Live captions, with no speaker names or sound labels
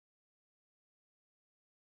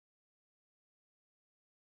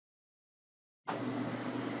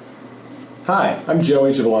Hi, I'm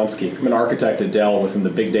Joey Jablonski. I'm an architect at Dell within the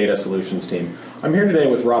Big Data Solutions team. I'm here today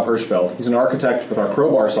with Rob Hirschfeld. He's an architect with our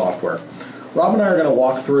Crowbar software. Rob and I are going to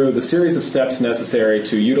walk through the series of steps necessary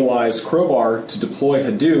to utilize Crowbar to deploy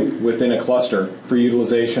Hadoop within a cluster for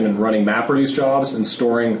utilization and running MapReduce jobs and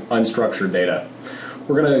storing unstructured data.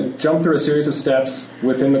 We're going to jump through a series of steps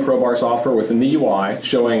within the Crowbar software, within the UI,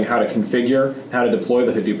 showing how to configure, how to deploy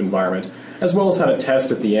the Hadoop environment, as well as how to test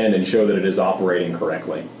at the end and show that it is operating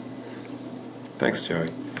correctly. Thanks, Joey.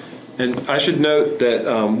 And I should note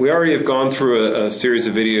that we already have gone through a series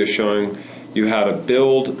of videos showing you how to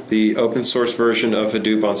build the open source version of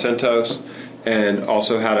Hadoop on CentOS and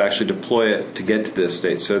also how to actually deploy it to get to this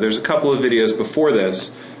state. So there's a couple of videos before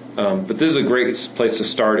this, but this is a great place to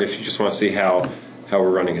start if you just want to see how we're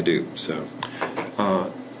running Hadoop.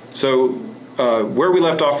 So where we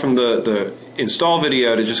left off from the install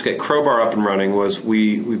video to just get Crowbar up and running was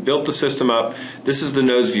we built the system up. This is the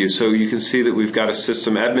nodes view, so you can see that we've got a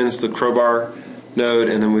system admin's the Crowbar node,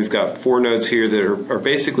 and then we've got 4 nodes here that are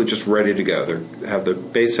basically just ready to go. They have the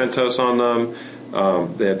base CentOS on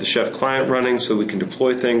them. They have the Chef client running so we can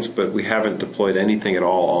deploy things, but we haven't deployed anything at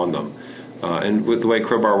all on them. And with the way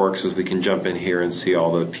Crowbar works is we can jump in here and see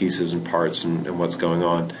all the pieces and parts and what's going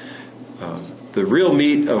on. The real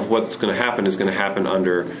meat of what's going to happen is going to happen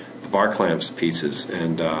under the bar clamps pieces,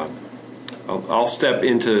 and I'll step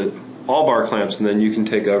into all bar clamps, and then you can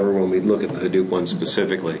take over when we look at the Hadoop one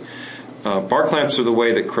specifically. Bar clamps are the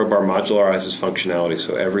way that Crowbar modularizes functionality,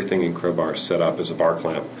 so everything in Crowbar is set up as a bar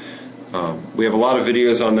clamp. We have a lot of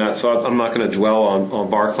videos on that, so I'm not going to dwell on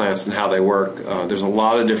bar clamps and how they work. There's a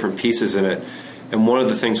lot of different pieces in it, and one of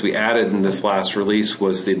the things we added in this last release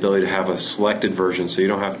was the ability to have a selected version, so you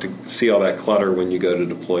don't have to see all that clutter when you go to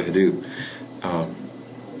deploy Hadoop.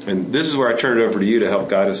 And this is where I turn it over to you to help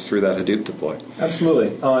guide us through that Hadoop deploy. Absolutely.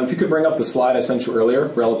 If you could bring up the slide I sent you earlier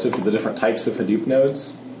relative to the different types of Hadoop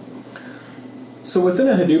nodes. So within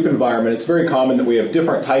a Hadoop environment, it's very common that we have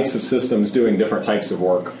different types of systems doing different types of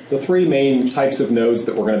work. The 3 main types of nodes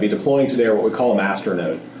that we're going to be deploying today are what we call a master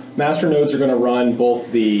node. Master nodes are going to run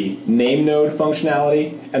both the name node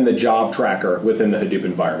functionality and the job tracker within the Hadoop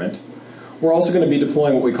environment. We're also going to be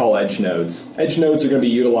deploying what we call edge nodes. Edge nodes are going to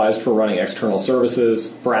be utilized for running external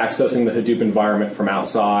services, for accessing the Hadoop environment from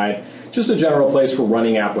outside, just a general place for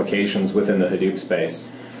running applications within the Hadoop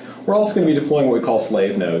space. We're also going to be deploying what we call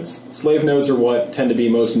slave nodes. Slave nodes are what tend to be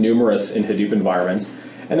most numerous in Hadoop environments,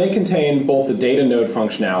 and they contain both the data node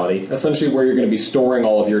functionality, essentially where you're going to be storing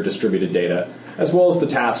all of your distributed data, as well as the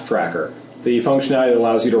task tracker, the functionality that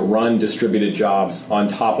allows you to run distributed jobs on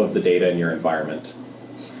top of the data in your environment.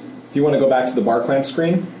 If you want to go back to the bar clamp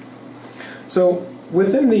screen. So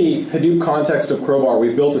within the Hadoop context of Crowbar,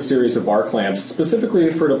 we've built a series of bar clamps specifically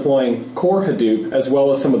for deploying core Hadoop as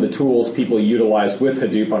well as some of the tools people utilize with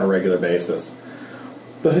Hadoop on a regular basis.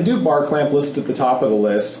 The Hadoop bar clamp listed at the top of the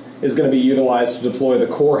list is going to be utilized to deploy the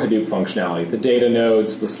core Hadoop functionality, the data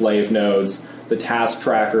nodes, the slave nodes, the task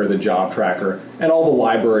tracker, the job tracker, and all the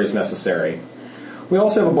libraries necessary. We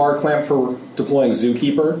also have a bar clamp for deploying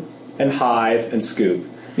Zookeeper and Hive and Scoop.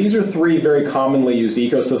 These are 3 very commonly used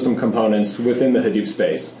ecosystem components within the Hadoop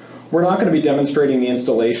space. We're not going to be demonstrating the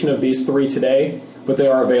installation of these 3 today, but they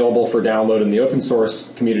are available for download in the open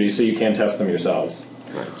source community so you can test them yourselves.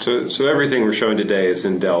 Right. So everything we're showing today is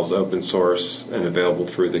in Dell's open source and available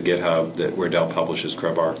through the GitHub where Dell publishes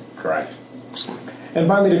Crowbar. Correct. And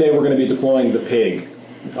finally today we're going to be deploying the Pig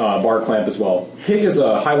bar clamp as well. Pig is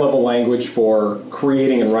a high-level language for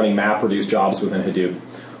creating and running MapReduce jobs within Hadoop.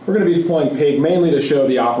 We're going to be deploying Pig mainly to show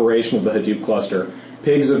the operation of the Hadoop cluster.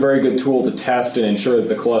 Pig is a very good tool to test and ensure that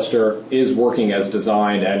the cluster is working as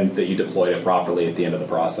designed and that you deployed it properly at the end of the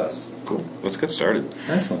process. Cool. Let's get started.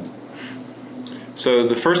 Excellent. So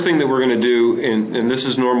the first thing that we're going to do, and this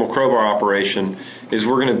is normal Crowbar operation, is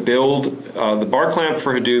we're going to build, the bar clamp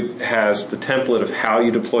for Hadoop has the template of how you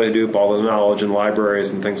deploy Hadoop, all the knowledge and libraries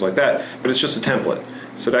and things like that, but it's just a template.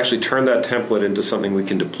 So to actually turn that template into something we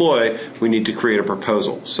can deploy, we need to create a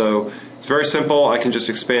proposal. So it's very simple. I can just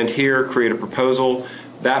expand here, create a proposal.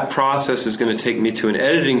 That process is going to take me to an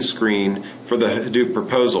editing screen for the Hadoop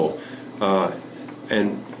proposal.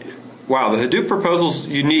 And wow, the Hadoop proposal is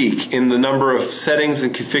unique in the number of settings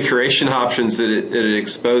and configuration options that it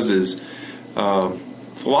exposes.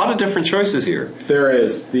 It's a lot of different choices here. There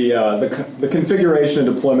is. The configuration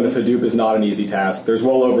and deployment of Hadoop is not an easy task. There's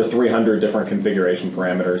well over 300 different configuration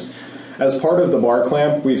parameters. As part of the bar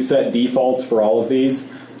clamp, we've set defaults for all of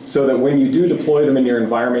these so that when you do deploy them in your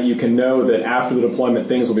environment, you can know that after the deployment,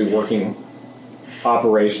 things will be working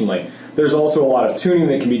operationally. There's also a lot of tuning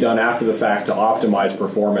that can be done after the fact to optimize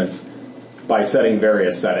performance by setting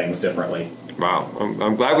various settings differently. Wow,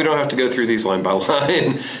 I'm glad we don't have to go through these line by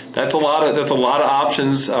line. That's a lot of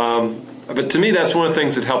options. But to me, that's one of the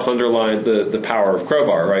things that helps underline the power of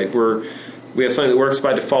Crowbar. Right, we have something that works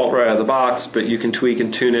by default right out of the box, but you can tweak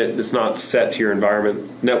and tune it. It's not set to your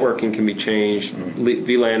environment. Networking can be changed,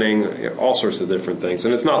 VLANing, all sorts of different things,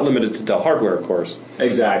 and it's not limited to Dell hardware, of course.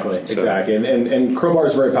 Exactly. And Crowbar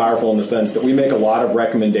is very powerful in the sense that we make a lot of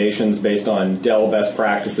recommendations based on Dell best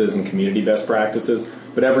practices and community best practices,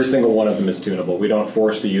 but every single one of them is tunable. We don't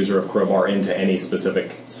force the user of Crowbar into any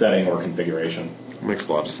specific setting or configuration. Makes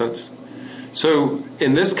a lot of sense. So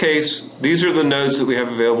in this case, these are the nodes that we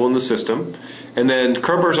have available in the system. And then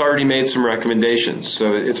Crowbar's already made some recommendations.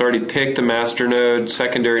 So it's already picked a master node,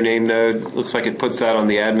 secondary name node. Looks like it puts that on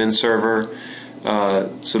the admin server.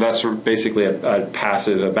 So that's basically a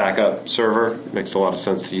passive, a backup server. It makes a lot of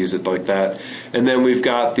sense to use it like that. And then we've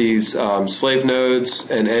got these slave nodes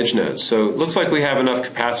and edge nodes. So it looks like we have enough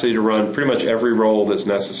capacity to run pretty much every role that's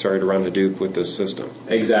necessary to run Hadoop with this system.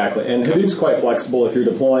 Exactly. And Hadoop's quite flexible. If you're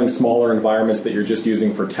deploying smaller environments that you're just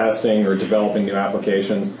using for testing or developing new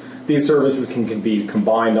applications, these services can be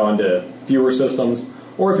combined onto fewer systems.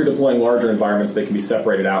 Or if you're deploying larger environments, they can be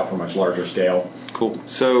separated out for much larger scale. Cool.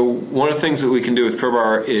 So one of the things that we can do with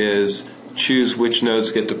Crowbar is choose which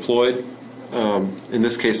nodes get deployed. In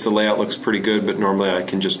this case, the layout looks pretty good, but normally I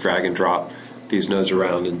can just drag and drop these nodes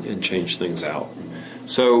around and change things out.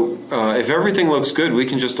 So if everything looks good, we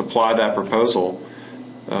can just apply that proposal.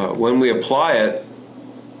 When we apply it,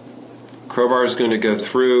 Crowbar is going to go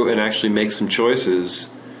through and actually make some choices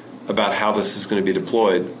about how this is going to be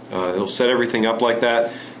deployed. It'll set everything up like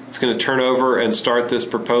that. It's going to turn over and start this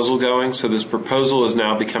proposal going. So this proposal is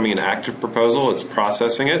now becoming an active proposal. It's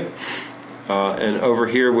processing it. And over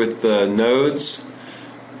here with the nodes,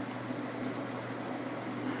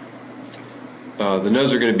 the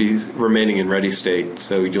nodes are going to be remaining in ready state.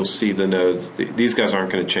 So you'll see the nodes. These guys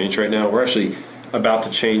aren't going to change right now. We're actually about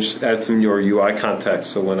to change, add some your UI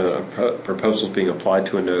context. So when a proposal is being applied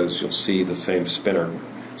to a node, you'll see the same spinner.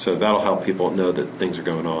 So that'll help people know that things are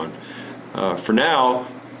going on. For now,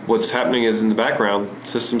 what's happening is in the background, the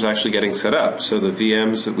system's actually getting set up. So the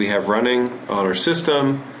VMs that we have running on our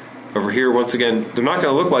system, over here, once again, they're not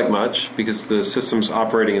going to look like much because the system's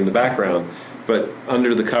operating in the background. But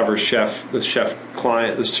under the cover, the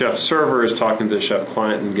Chef server is talking to the Chef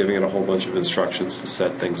client and giving it a whole bunch of instructions to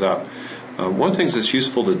set things up. One of the things that's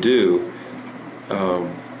useful to do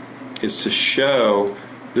is to show,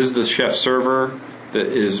 this is the Chef server that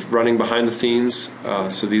is running behind the scenes.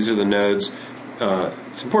 So these are the nodes.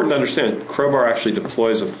 It's important to understand, Crowbar actually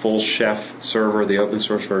deploys a full Chef server, the open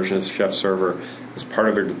source version of Chef server, as part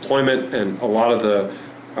of their deployment, and a lot of the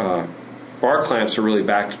bar clamps are really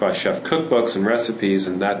backed by Chef cookbooks and recipes,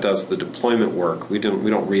 and that does the deployment work. We don't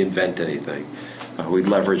reinvent anything. We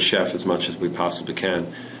leverage Chef as much as we possibly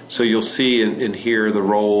can. So you'll see in here the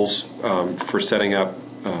roles for setting up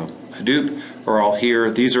Hadoop are all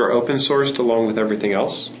here. These are open sourced along with everything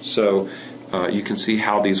else. So you can see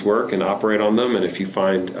how these work and operate on them. And if you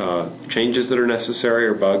find changes that are necessary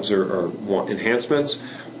or bugs or want enhancements,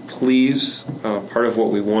 please, part of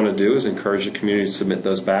what we want to do is encourage the community to submit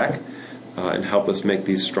those back and help us make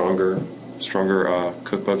these stronger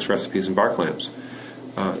cookbooks, recipes, and bar clamps.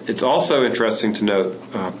 It's also interesting to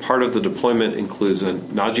note part of the deployment includes a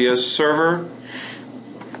Nagios server.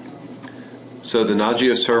 So the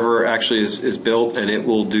Nagios server actually is built, and it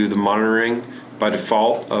will do the monitoring by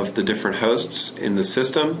default of the different hosts in the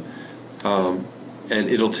system. And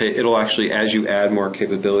it'll actually, as you add more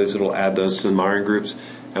capabilities, it'll add those to the monitoring groups.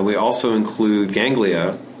 And we also include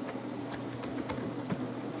Ganglia.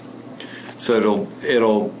 So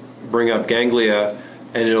it'll bring up Ganglia,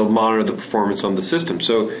 and it'll monitor the performance on the system.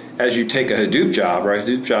 So as you take a Hadoop job, right,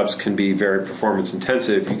 Hadoop jobs can be very performance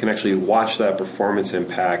intensive. You can actually watch that performance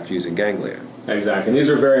impact using Ganglia. Exactly. And these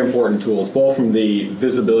are very important tools, both from the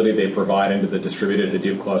visibility they provide into the distributed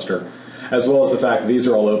Hadoop cluster, as well as the fact that these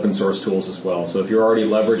are all open source tools as well. So if you're already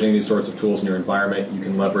leveraging these sorts of tools in your environment, you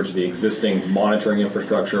can leverage the existing monitoring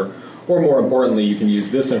infrastructure, or more importantly, you can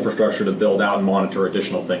use this infrastructure to build out and monitor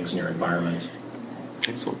additional things in your environment.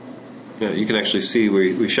 Excellent. Yeah, you can actually see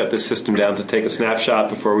we shut this system down to take a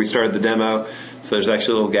snapshot before we started the demo. So there's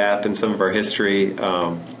actually a little gap in some of our history.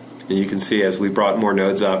 And you can see as we brought more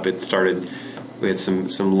nodes up, we had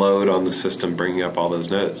some load on the system bringing up all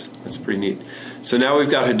those nodes. That's pretty neat. So now we've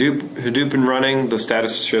got Hadoop and running. The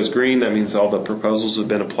status shows green. That means all the proposals have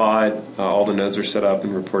been applied. All the nodes are set up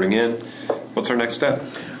and reporting in. What's our next step?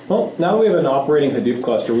 Well, now that we have an operating Hadoop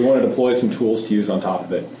cluster, we want to deploy some tools to use on top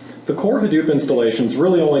of it. The core Hadoop installation is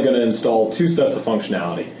really only going to install two sets of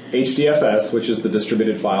functionality. HDFS, which is the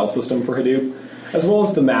distributed file system for Hadoop, as well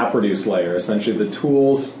as the MapReduce layer, essentially the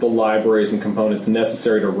tools, the libraries, and components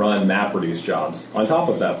necessary to run MapReduce jobs on top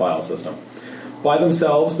of that file system. By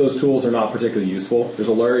themselves, those tools are not particularly useful. There's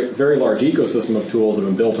a very large ecosystem of tools that have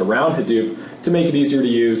been built around Hadoop to make it easier to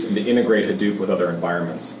use and to integrate Hadoop with other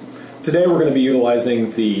environments. Today we're going to be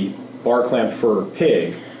utilizing the bar clamp for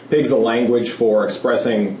Pig. Pig's a language for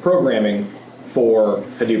expressing programming for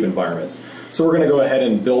Hadoop environments. So we're going to go ahead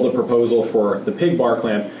and build a proposal for the Pig bar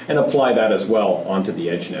clamp and apply that as well onto the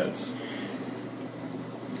edge nodes.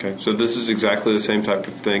 Okay, so this is exactly the same type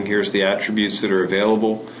of thing. Here's the attributes that are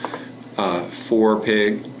available for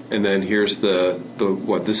Pig, and then here's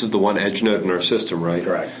this is the one edge node in our system, right?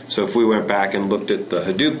 Correct. So if we went back and looked at the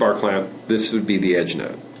Hadoop bar clamp, this would be the edge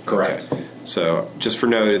node. Correct. Okay. So just for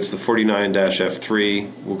note, it's the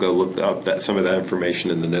 49-F3. We'll go look up some of that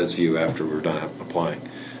information in the nodes view after we're done applying.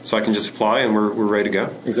 So I can just apply and we're ready to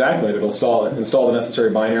go? Exactly. It'll install the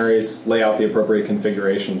necessary binaries, lay out the appropriate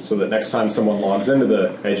configurations so that next time someone logs into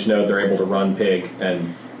the edge node, they're able to run Pig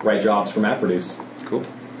and write jobs for MapReduce. Cool.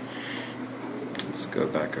 Let's go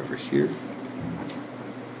back over here.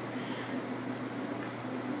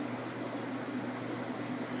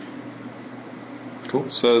 Cool.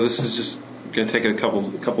 So this is just going to take a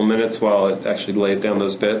couple minutes while it actually lays down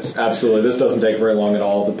those bits. Absolutely. This doesn't take very long at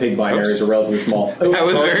all. The Pig binaries are relatively small. That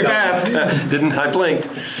was very fast. I blinked.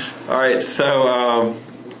 All right. So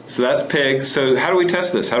that's Pig. So how do we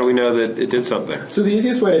test this? How do we know that it did something? So the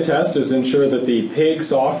easiest way to test is to ensure that the Pig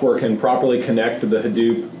software can properly connect to the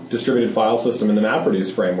Hadoop distributed file system in the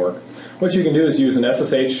MapReduce framework. What you can do is use an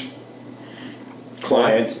SSH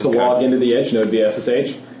client to log into the edge node via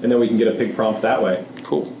SSH, and then we can get a Pig prompt that way.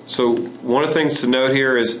 Cool. So one of the things to note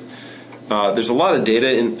here is there's a lot of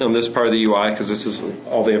data on this part of the UI because this is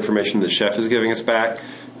all the information that Chef is giving us back.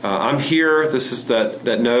 I'm here. This is that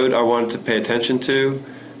node I wanted to pay attention to.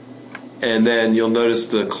 And then you'll notice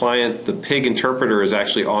the client, the Pig interpreter is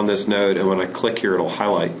actually on this node, and when I click here, it'll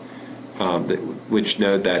highlight which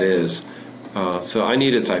node that is. So I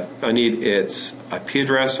need its IP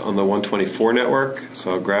address on the 124 network.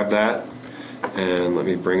 So I'll grab that. And let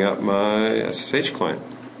me bring up my SSH client.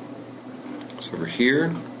 It's over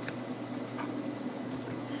here.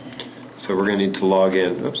 So we're going to need to log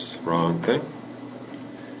in. Oops, wrong thing.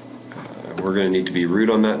 We're going to need to be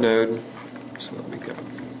root on that node. So let me go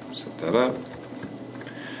set that up.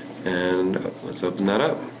 And let's open that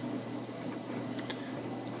up.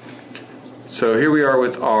 So here we are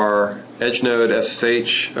with our edge node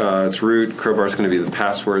SSH. It's root. Crowbar is going to be the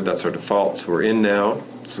password. That's our default. So we're in now.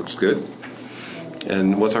 This looks good.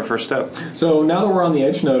 And what's our first step? So now that we're on the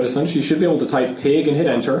edge node, essentially you should be able to type Pig and hit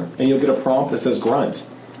enter, and you'll get a prompt that says grunt.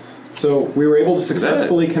 So we were able to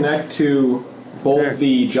successfully connect to both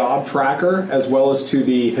the job tracker as well as to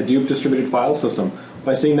the Hadoop distributed file system.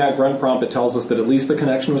 By seeing that grunt prompt, it tells us that at least the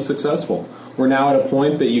connection was successful. We're now at a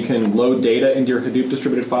point that you can load data into your Hadoop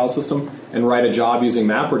distributed file system and write a job using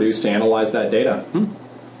MapReduce to analyze that data.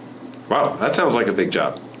 Wow, that sounds like a big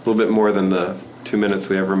job. A little bit more than the 2 minutes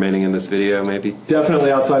we have remaining in this video, maybe?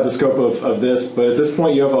 Definitely outside the scope of this, but at this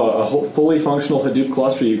point you have a fully functional Hadoop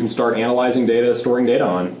cluster you can start analyzing data, storing data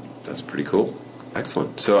on. That's pretty cool.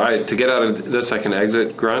 Excellent. So to get out of this, I can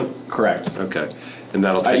exit grunt? Correct. Okay. And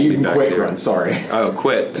that'll take me back You can quit here. grunt, sorry. Oh,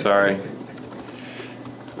 quit, sorry.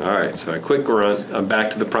 All right, so I quit grunt. I'm back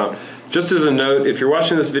to the prompt. Just as a note, if you're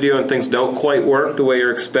watching this video and things don't quite work the way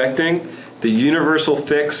you're expecting, the universal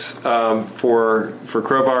fix for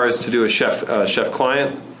Crowbar is to do a Chef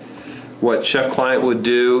client. What Chef client would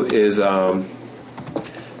do is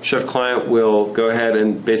Chef client will go ahead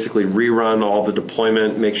and basically rerun all the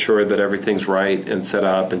deployment, make sure that everything's right and set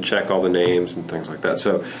up, and check all the names and things like that.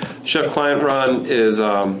 So Chef client run is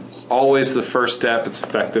always the first step. It's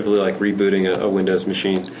effectively like rebooting a Windows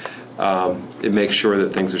machine. It makes sure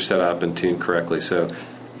that things are set up and tuned correctly. So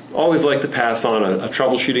always like to pass on a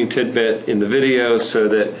troubleshooting tidbit in the video so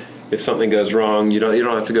that if something goes wrong, you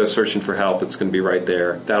don't have to go searching for help. It's going to be right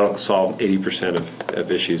there. That'll solve 80%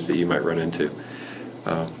 of issues that you might run into.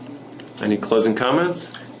 Any closing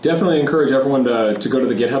comments? Definitely encourage everyone to go to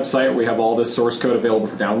the GitHub site where we have all this source code available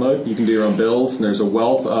for download. You can do your own builds, and there's a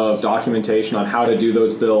wealth of documentation on how to do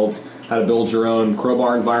those builds, how to build your own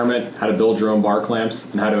Crowbar environment, how to build your own bar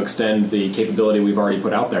clamps, and how to extend the capability we've already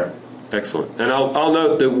put out there. Excellent. And I'll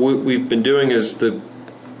note that what we've been doing is the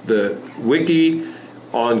wiki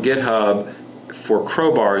on GitHub for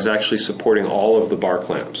Crowbar is actually supporting all of the bar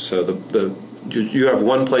clamps. So you have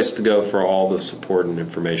one place to go for all the support and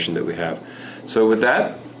information that we have. So with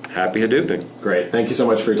that, happy Hadooping. Great. Thank you so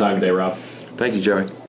much for your time today, Rob. Thank you, Joey.